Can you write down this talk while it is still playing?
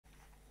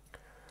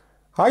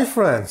Hi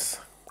friends,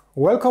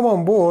 welcome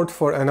on board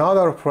for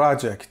another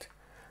project.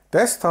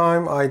 This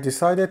time I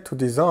decided to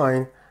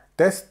design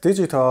this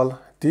digital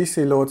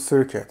DC load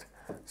circuit.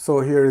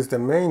 So here is the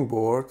main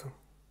board,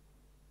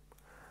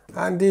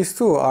 and these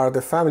two are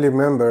the family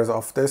members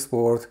of this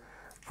board,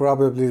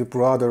 probably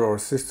brother or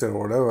sister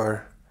or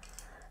whatever.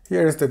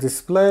 Here is the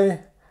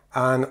display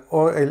and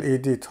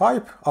OLED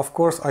type. Of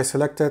course I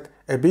selected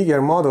a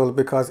bigger model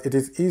because it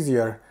is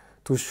easier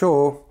to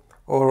show,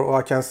 or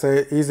I can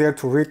say easier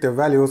to read the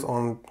values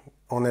on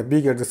a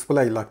bigger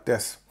display like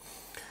this.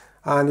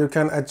 And you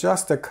can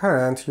adjust the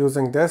current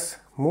using this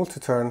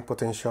multi-turn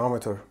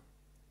potentiometer.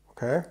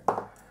 Okay.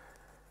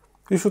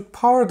 You should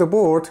power the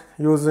board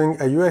using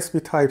a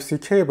USB Type-C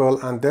cable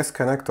and this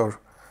connector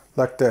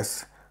like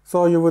this.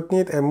 So you would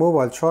need a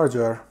mobile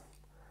charger,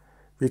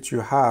 which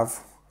you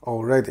have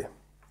already.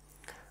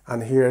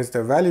 And here is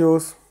the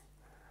values.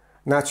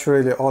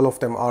 Naturally all of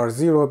them are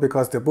 0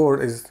 because the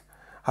board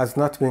has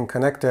not been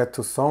connected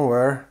to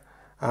somewhere,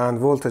 and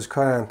voltage,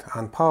 current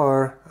and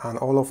power, and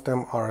all of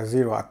them are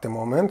 0 at the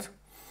moment.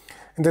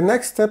 In the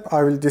next step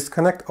I will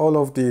disconnect all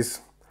of these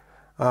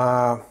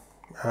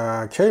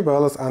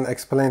cables and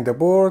explain the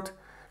board.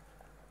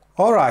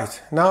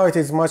 Alright, now it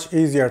is much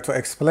easier to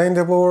explain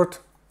the board.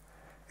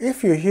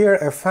 If you hear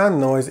a fan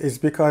noise, it's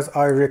because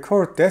I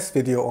record this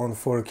video on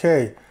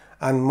 4K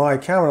and my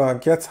camera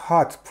gets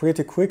hot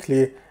pretty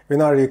quickly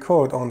when I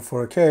record on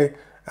 4K,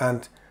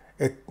 and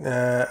it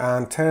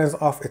turns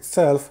off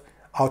itself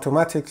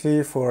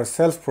automatically for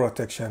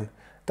self-protection.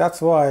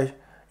 That's why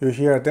you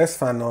hear this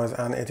fan noise,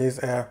 and it is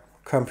a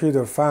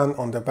computer fan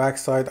on the back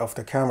side of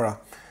the camera.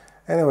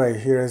 Anyway,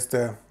 here is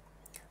the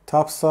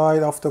top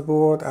side of the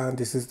board and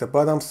this is the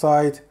bottom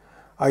side.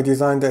 I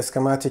designed the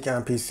schematic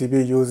and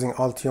PCB using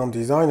Altium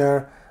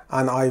Designer,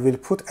 and I will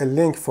put a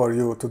link for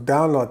you to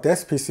download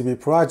this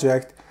PCB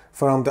project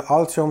from the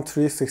Altium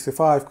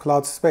 365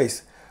 cloud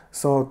space.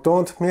 So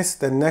don't miss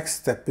the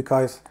next step,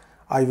 because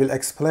I will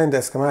explain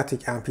the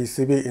schematic and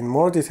PCB in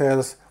more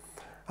details,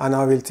 and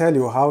I will tell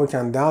you how you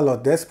can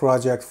download this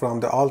project from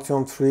the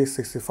Altium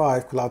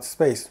 365 cloud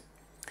space.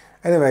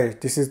 Anyway,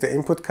 this is the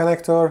input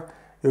connector.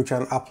 You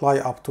can apply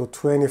up to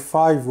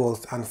 25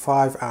 volts and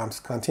 5 amps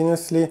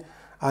continuously,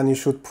 and you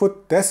should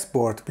put this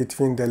board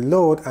between the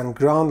load and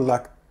ground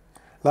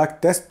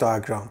like this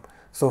diagram.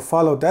 So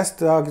follow this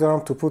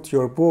diagram to put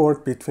your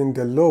board between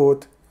the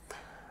load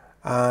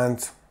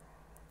and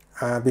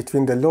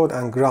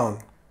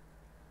ground.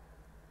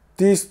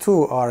 These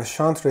two are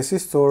shunt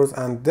resistors,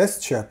 and this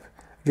chip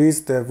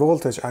reads the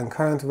voltage and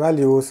current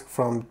values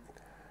from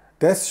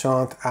this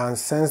shunt and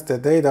sends the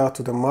data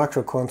to the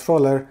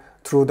microcontroller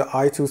through the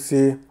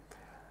I2C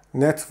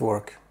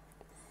network.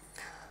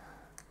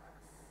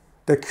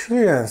 The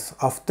clearance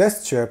of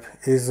this chip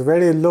is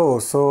very low,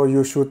 so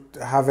you should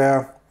have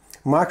a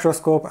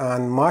microscope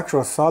and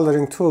micro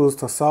soldering tools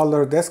to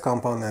solder this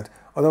component.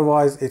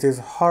 Otherwise it is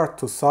hard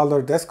to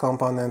solder this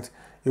component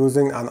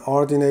using an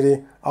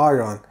ordinary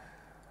iron.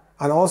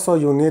 And also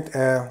you need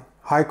a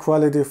high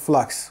quality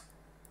flux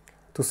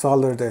to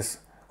solder this.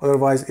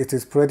 Otherwise it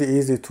is pretty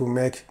easy to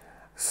make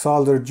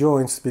solder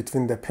joints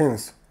between the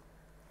pins.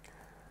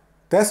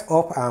 This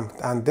op amp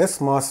and this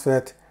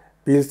MOSFET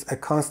builds a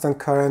constant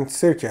current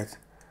circuit,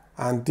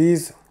 and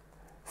these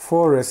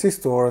 4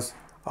 resistors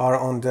are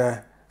on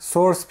the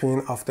source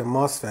pin of the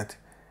MOSFET.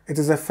 This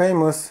is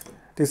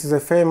a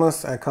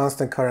famous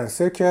constant current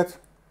circuit.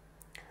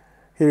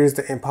 Here is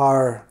the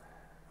power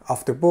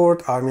of the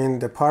board. I mean,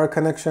 the power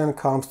connection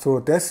comes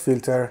through this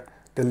filter,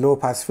 the low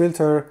pass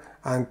filter,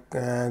 and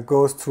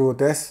goes through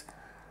this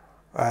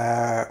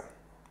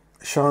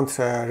shunt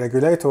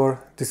regulator.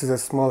 This is a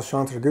small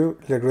shunt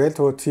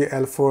regulator,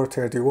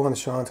 TL431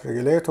 shunt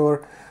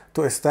regulator,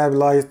 to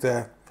stabilize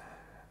the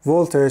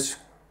voltage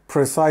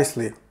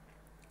precisely.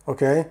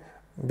 Okay,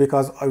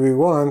 because we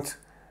want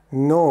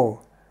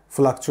no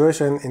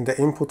fluctuation in the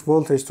input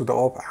voltage to the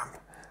op amp,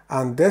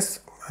 and this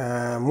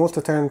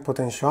multi-turn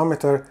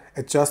potentiometer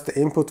adjusts the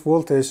input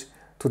voltage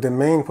to the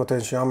main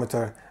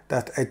potentiometer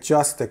that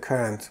adjusts the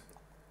current.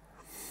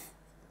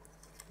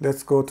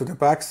 Let's go to the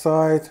back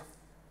side.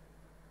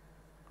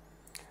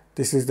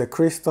 This is the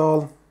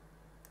crystal.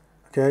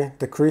 Okay,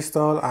 the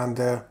crystal and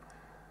the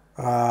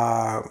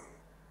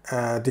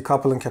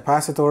decoupling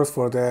capacitors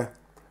for the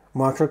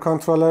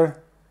microcontroller.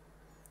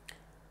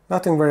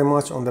 Nothing very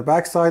much on the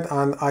back side,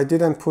 and I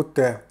didn't put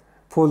the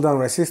pull-down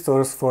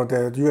resistors for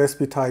the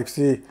USB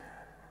Type-C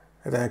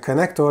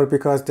connector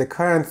because the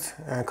current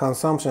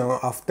consumption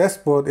of this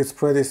board is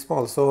pretty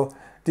small, so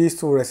these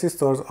two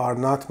resistors are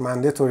not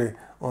mandatory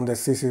on the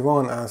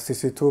CC1 and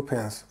CC2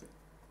 pins.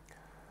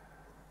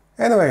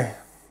 Anyway,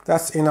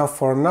 that's enough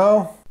for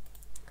now.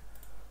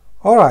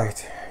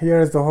 Alright, here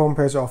is the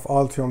homepage of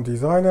Altium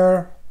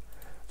Designer.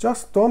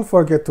 Just don't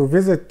forget to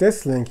visit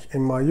this link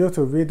in my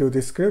YouTube video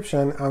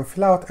description and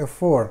fill out a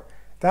form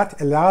that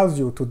allows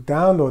you to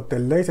download the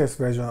latest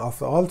version of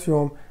the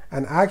Altium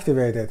and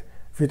activate it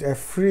with a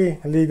free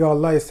legal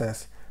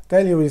license.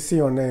 Then you will see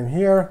your name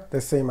here,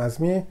 the same as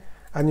me,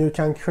 and you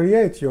can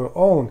create your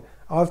own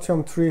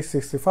Altium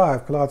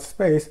 365 cloud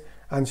space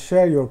and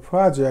share your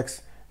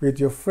projects with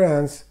your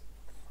friends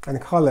and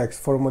colleagues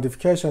for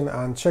modification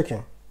and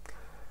checking.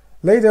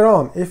 Later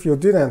on, if you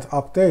didn't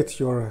update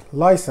your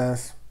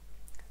license,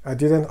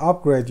 didn't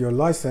upgrade your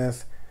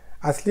license,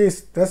 at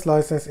least this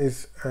license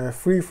is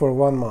free for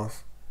 1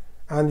 month,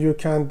 and you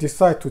can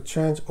decide to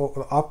change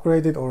or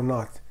upgrade it or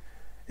not.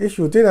 If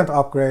you didn't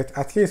upgrade,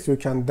 at least you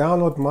can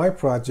download my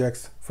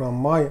projects from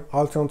my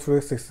Altium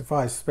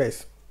 365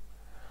 space.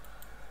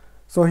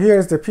 So here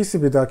is the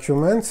PCB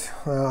document,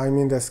 I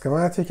mean the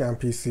schematic and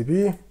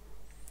PCB.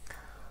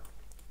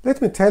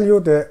 Let me tell you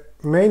the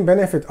main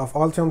benefit of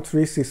Altium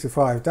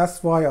 365.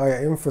 That's why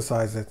I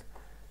emphasize it.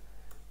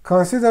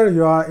 Consider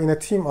you are in a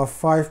team of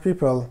 5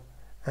 people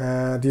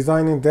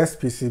designing this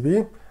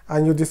PCB,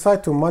 and you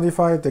decide to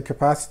modify the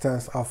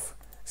capacitance of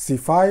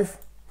C5.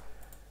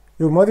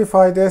 You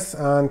modify this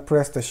and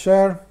press the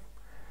share.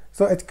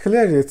 So it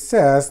clearly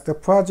says the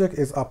project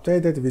is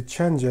updated with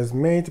changes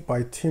made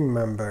by team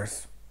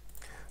members.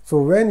 So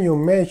when you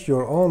make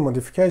your own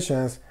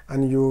modifications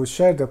and you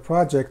share the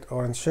project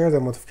or share the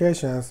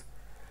modifications,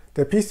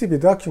 the PCB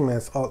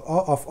documents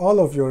of all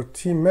of your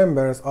team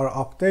members are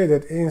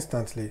updated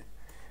instantly.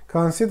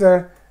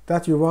 Consider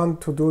that you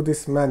want to do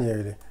this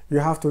manually. You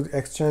have to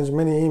exchange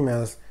many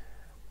emails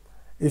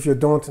if you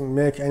don't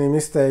make any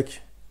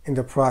mistake in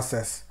the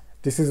process.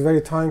 This is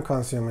very time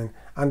consuming,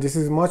 and this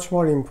is much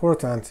more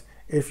important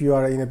if you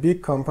are in a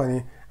big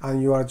company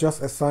and you are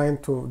just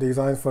assigned to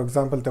design, for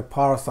example, the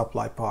power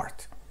supply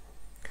part.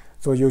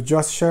 So you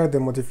just share the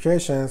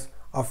modifications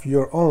of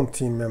your own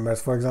team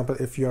members. For example,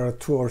 if you are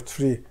 2 or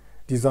 3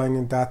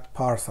 designing that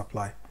power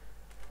supply.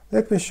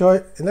 Let me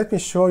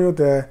show you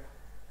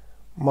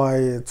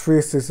my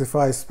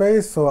 365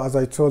 space. So as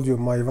I told you,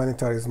 my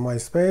Vanitar is my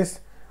space.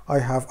 I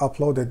have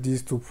uploaded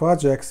these 2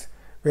 projects.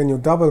 When you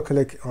double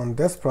click on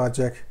this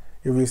project,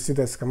 you will see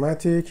the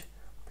schematic,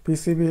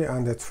 PCB,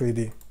 and the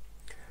 3D.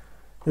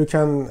 You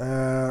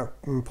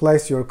can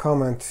place your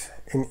comment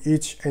in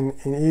each and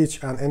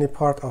any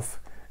part of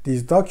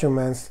these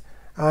documents,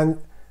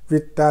 and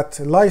with that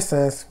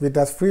license, with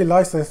that free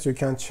license, you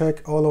can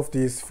check all of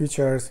these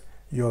features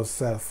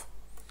yourself.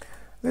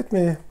 Let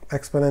me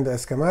explain the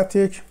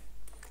schematic.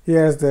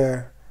 Here's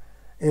the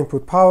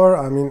input power.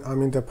 I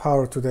mean the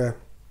power to the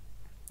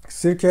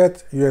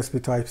circuit,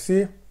 USB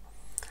Type-C.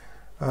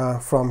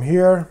 From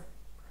here,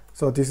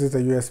 so this is the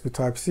USB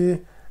Type-C.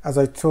 As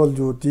I told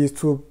you, these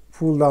 2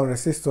 pull-down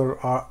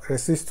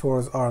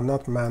resistors are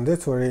not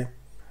mandatory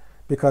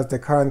because the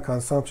current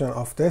consumption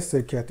of this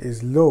circuit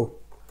is low.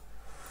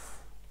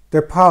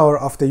 The power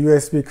of the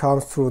USB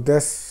comes through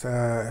this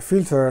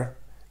filter,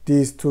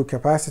 these 2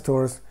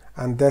 capacitors,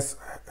 and this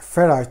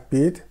ferrite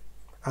bead,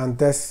 and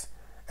this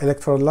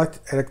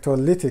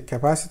electrolytic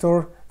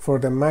capacitor for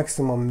the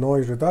maximum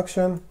noise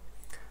reduction.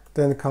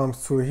 Then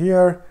comes through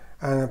here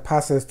and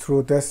passes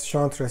through this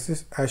shunt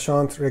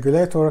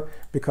regulator,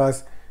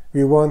 because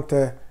we want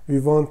the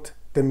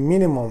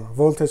minimum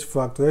voltage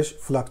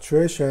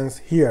fluctuations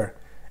here.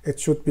 It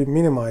should be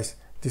minimized.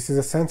 This is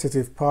a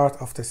sensitive part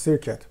of the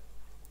circuit.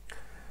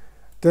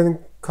 Then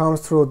comes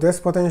through this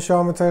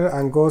potentiometer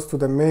and goes to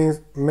the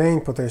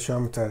main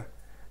potentiometer.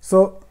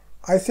 So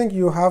I think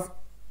you have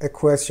a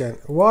question,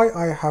 why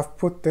I have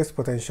put this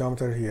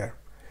potentiometer here.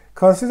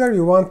 Consider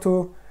you want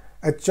to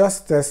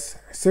adjust this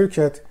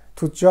circuit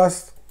to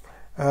just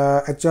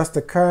adjust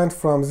the current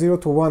from 0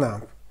 to 1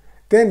 amp.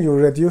 Then you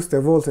reduce the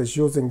voltage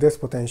using this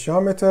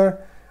potentiometer,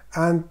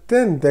 and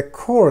then the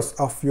course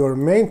of your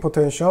main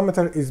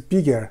potentiometer is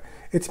bigger.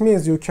 It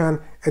means you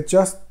can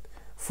adjust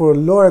for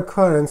lower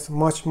currents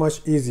much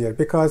easier,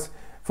 because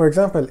for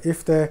example,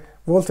 if the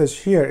voltage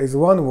here is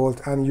 1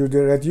 volt and you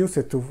reduce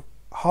it to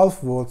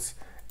half volts,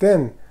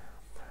 then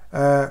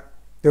the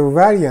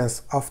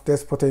variance of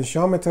this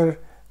potentiometer,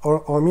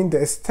 or I mean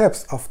the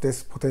steps of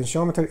this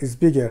potentiometer, is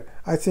bigger.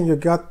 I think you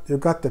got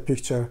the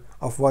picture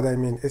of what I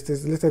mean. It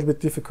is a little bit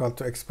difficult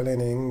to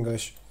explain in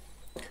English.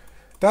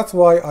 That's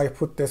why I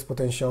put this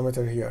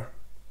potentiometer here.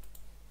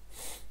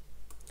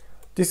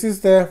 This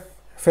is the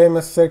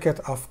famous circuit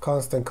of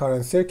constant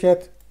current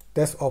circuit,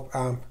 this op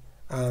amp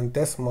and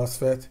this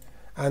MOSFET,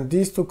 and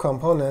these 2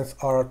 components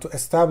are to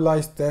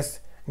stabilize this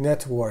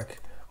network.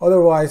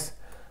 Otherwise,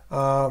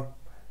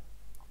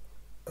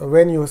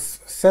 when you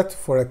set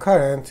for a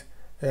current,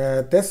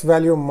 this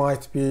value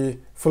might be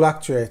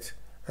fluctuate,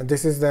 and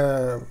this is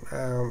the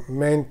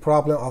main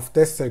problem of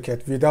this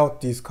circuit without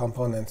these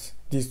components,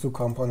 these 2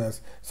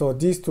 components. So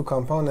these 2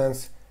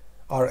 components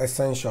are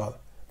essential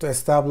to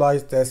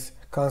stabilize this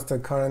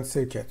constant current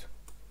circuit.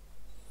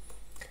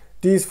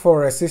 These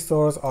 4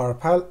 resistors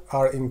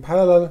are in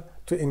parallel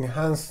to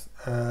enhance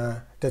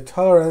the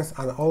tolerance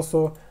and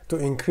also to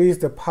increase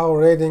the power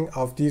rating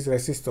of these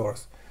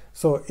resistors.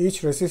 So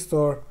each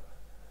resistor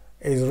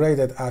is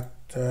rated at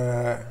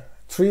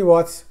 3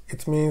 watts.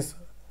 It means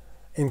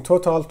in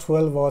total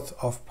 12 watts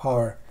of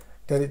power.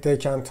 That they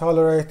can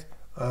tolerate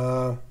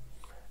the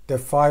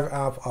 5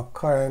 amp of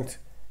current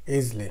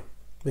easily,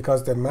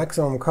 because the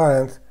maximum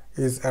current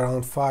is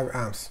around 5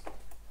 amps.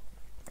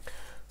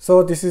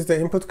 So this is the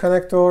input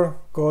connector,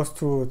 goes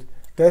to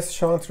this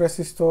shunt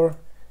resistor.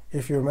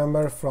 if you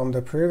remember from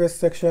the previous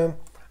section,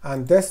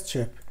 and this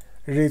chip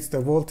reads the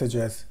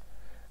voltages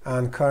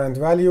and current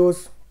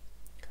values.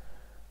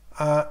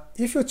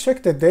 If you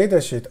check the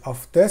datasheet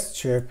of this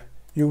chip,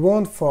 you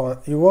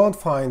won't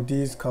find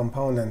these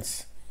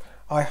components.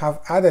 I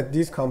have added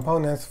these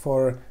components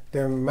for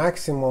the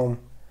maximum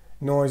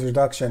noise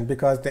reduction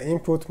because the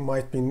input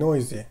might be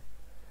noisy.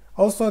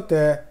 Also,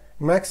 the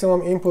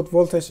maximum input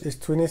voltage is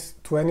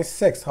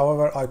 26.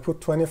 However, I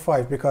put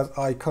 25 because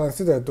I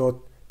consider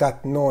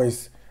that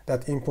noise,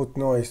 that input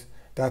noise,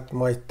 that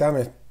might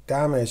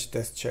damage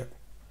this chip.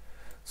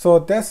 So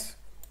this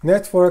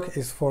network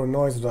is for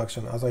noise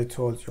reduction, as I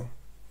told you.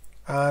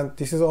 And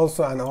this is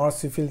also an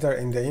RC filter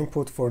in the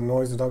input for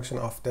noise reduction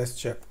of this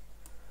chip.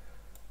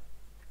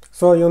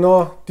 So you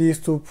know these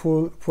two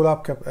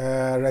pull-up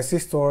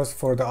resistors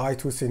for the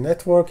I2C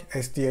network,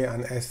 SDA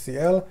and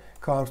SCL,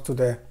 comes to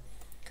the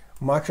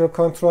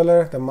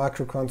microcontroller. The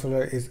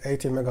microcontroller is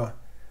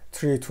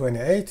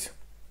ATmega328.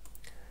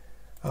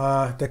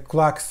 The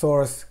clock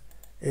source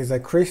is a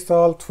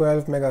crystal,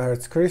 12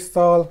 megahertz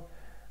crystal,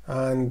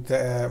 and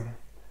the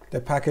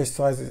package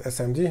size is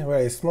SMD,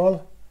 very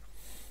small.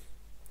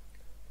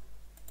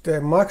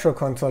 The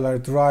microcontroller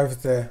drives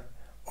the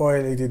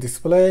OLED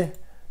display.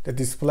 The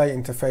display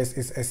interface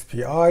is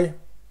SPI,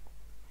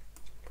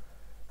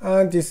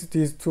 and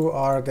these two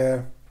are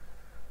the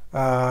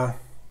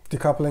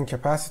decoupling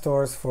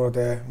capacitors for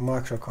the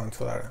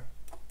microcontroller.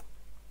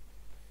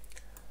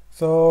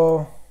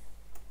 So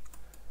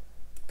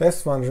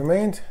this one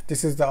remained.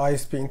 This is the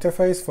ISP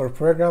interface for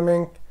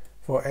programming,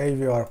 for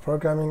AVR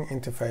programming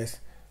interface.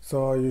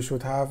 So you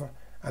should have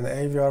an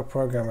AVR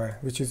programmer,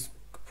 which is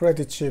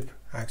pretty cheap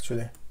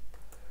actually.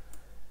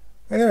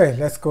 Anyway,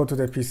 let's go to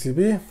the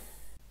PCB.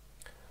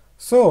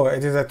 So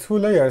it is a 2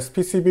 layers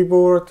PCB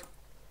board.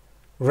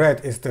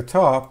 Red is the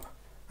top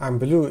and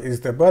blue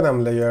is the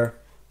bottom layer.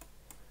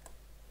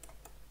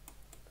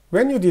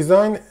 When you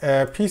design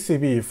a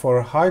PCB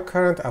for high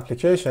current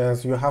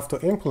applications, you have to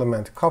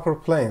implement copper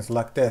planes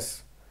like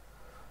this.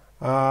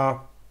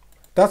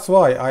 That's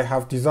why I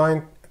have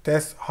designed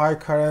this high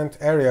current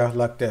area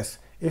like this.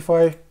 If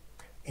I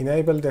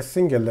enable the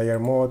single layer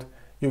mode,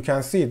 you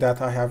can see that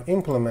I have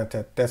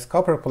implemented this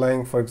copper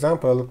plane, for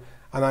example,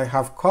 and I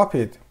have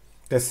copied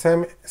the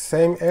same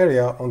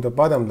area on the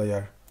bottom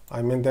layer,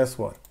 I mean this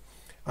one,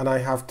 and I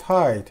have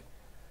tied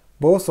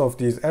both of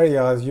these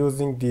areas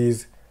using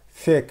these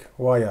thick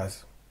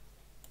wires.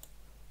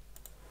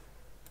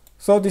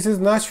 So this is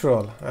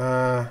natural.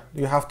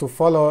 You have to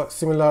follow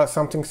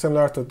something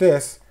similar to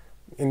this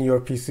in your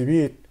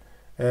PCB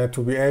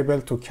to be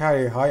able to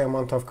carry high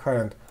amount of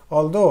current.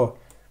 Although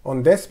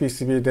on this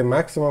PCB the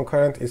maximum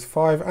current is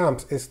 5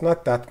 amps, it's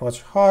not that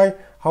much high.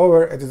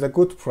 However, it is a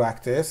good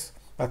practice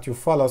that you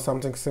follow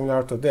something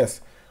similar to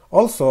this.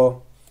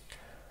 Also,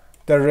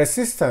 the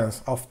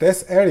resistance of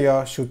this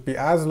area should be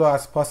as low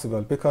as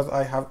possible because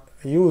I have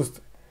used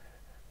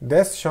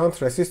this shunt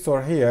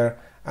resistor here,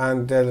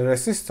 and the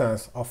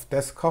resistance of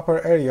this copper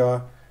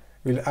area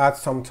will add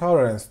some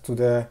tolerance to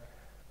the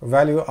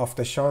value of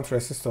the shunt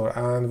resistor,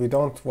 and we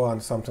don't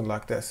want something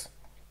like this.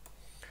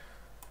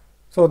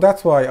 So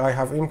that's why I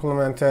have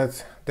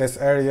implemented this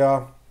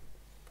area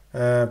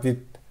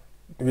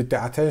with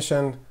the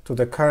attention to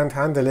the current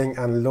handling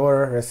and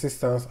lower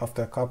resistance of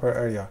the copper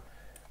area,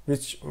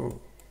 which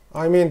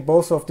I mean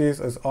both of these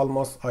is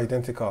almost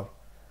identical.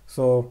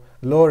 So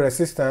low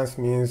resistance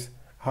means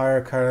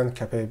higher current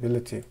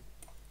capability,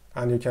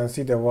 and you can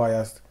see the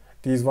wires.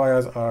 These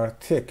wires are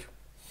thick.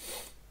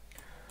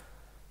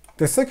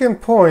 The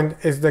second point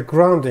is the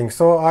grounding.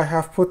 So I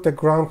have put the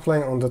ground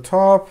plane on the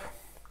top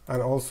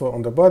and also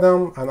on the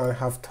bottom, and I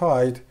have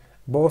tied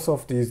both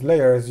of these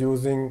layers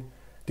using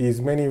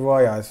these many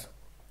wires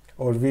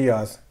or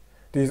vias.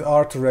 These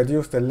are to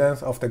reduce the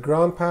length of the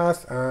ground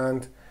path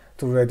and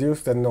to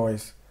reduce the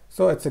noise.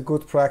 So it's a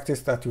good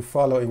practice that you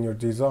follow in your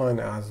design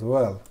as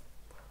well.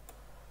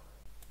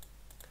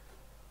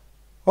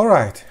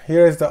 Alright,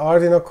 here is the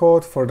Arduino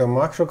code for the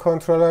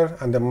microcontroller,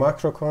 and the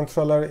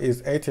microcontroller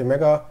is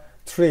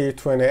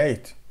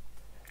ATmega328.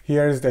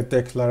 Here is the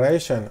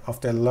declaration of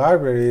the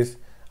libraries,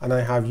 and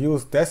I have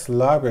used this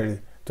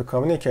library to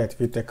communicate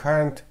with the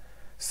current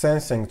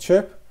sensing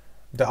chip.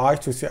 The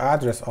I2C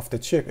address of the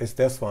chip is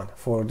this one,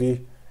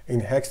 4D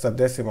in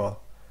hexadecimal,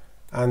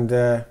 and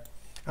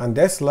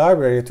this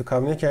library to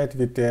communicate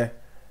with the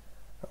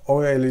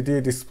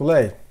OLED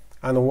display.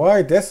 And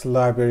why this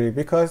library?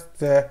 Because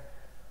the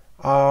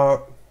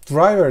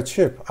driver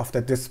chip of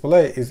the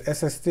display is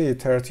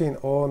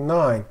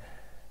SSD1309.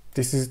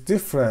 This is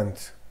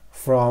different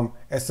from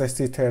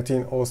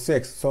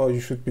SSD1306, so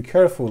you should be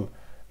careful,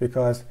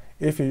 because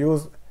if you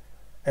use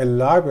a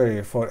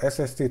library for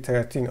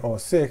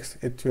SSD1306,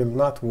 it will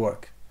not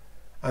work.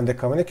 And the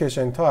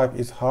communication type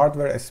is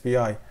hardware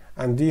SPI,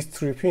 and these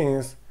 3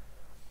 pins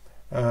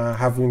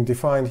have been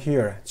defined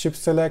here: chip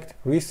select,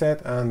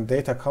 reset, and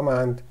data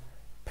command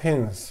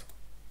pins.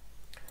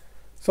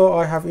 So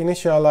I have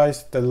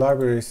initialized the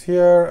libraries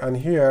here, and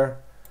here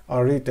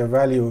I read the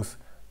values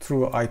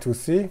through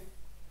I2C.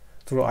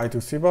 through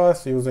I2C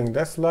bus using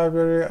this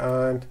library,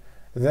 and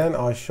then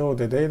I show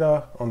the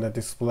data on the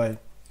display.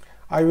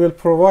 I will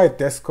provide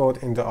this code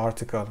in the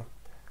article.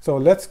 So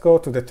let's go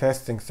to the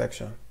testing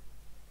section.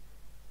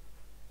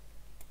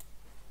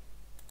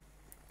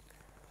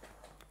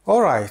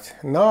 Alright,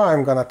 now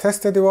I'm gonna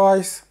test the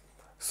device.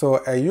 So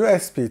a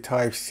USB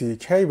Type-C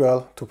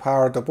cable to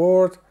power the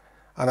board,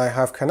 and I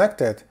have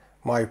connected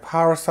my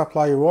power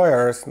supply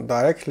wires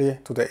directly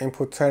to the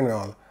input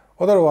terminal.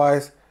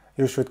 Otherwise,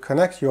 you should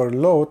connect your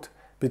load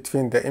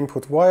between the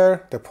input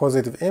wire, the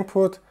positive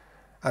input,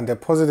 and the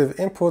positive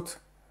input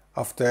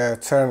of the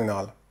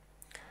terminal.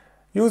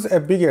 Use a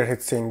bigger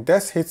heatsink.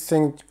 This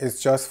heatsink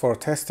is just for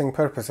testing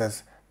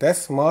purposes.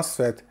 This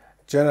MOSFET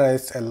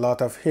generates a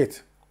lot of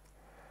heat.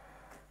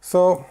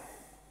 So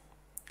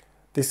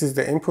this is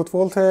the input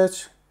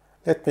voltage.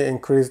 Let me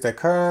increase the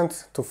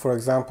current to, for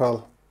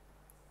example,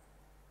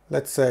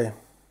 let's say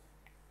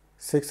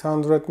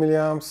 600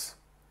 milliamps.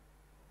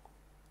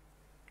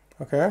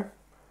 Okay.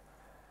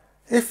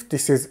 If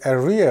this is a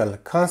real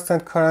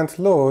constant current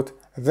load,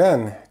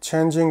 then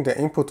changing the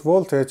input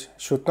voltage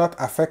should not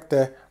affect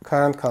the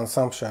current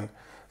consumption.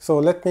 So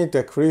let me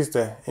decrease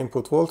the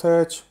input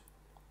voltage.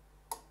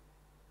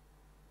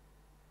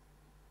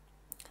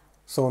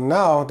 So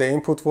now the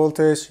input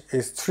voltage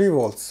is 3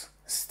 volts.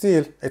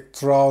 Still, it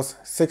draws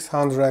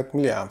 600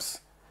 milliamps.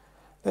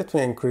 Let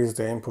me increase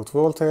the input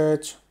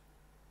voltage.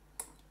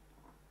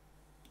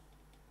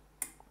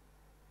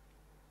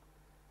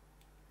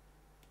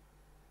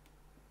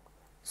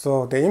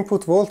 So the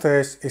input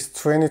voltage is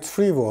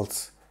 23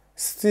 volts.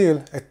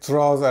 Still, it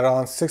draws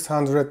around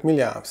 600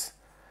 milliamps.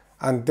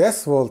 And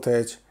this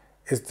voltage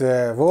is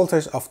the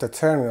voltage of the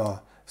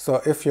terminal.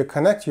 So if you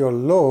connect your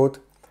load,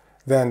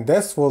 then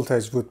this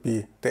voltage would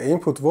be the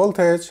input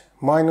voltage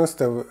minus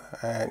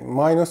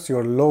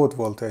your load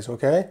voltage,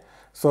 okay?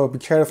 So be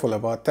careful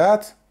about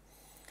that.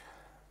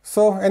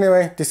 So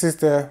anyway, this is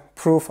the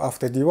proof of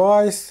the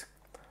device.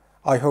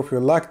 I hope you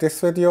liked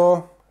this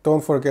video.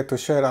 Don't forget to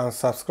share and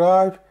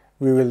subscribe.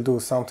 We will do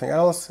something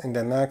else in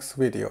the next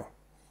video.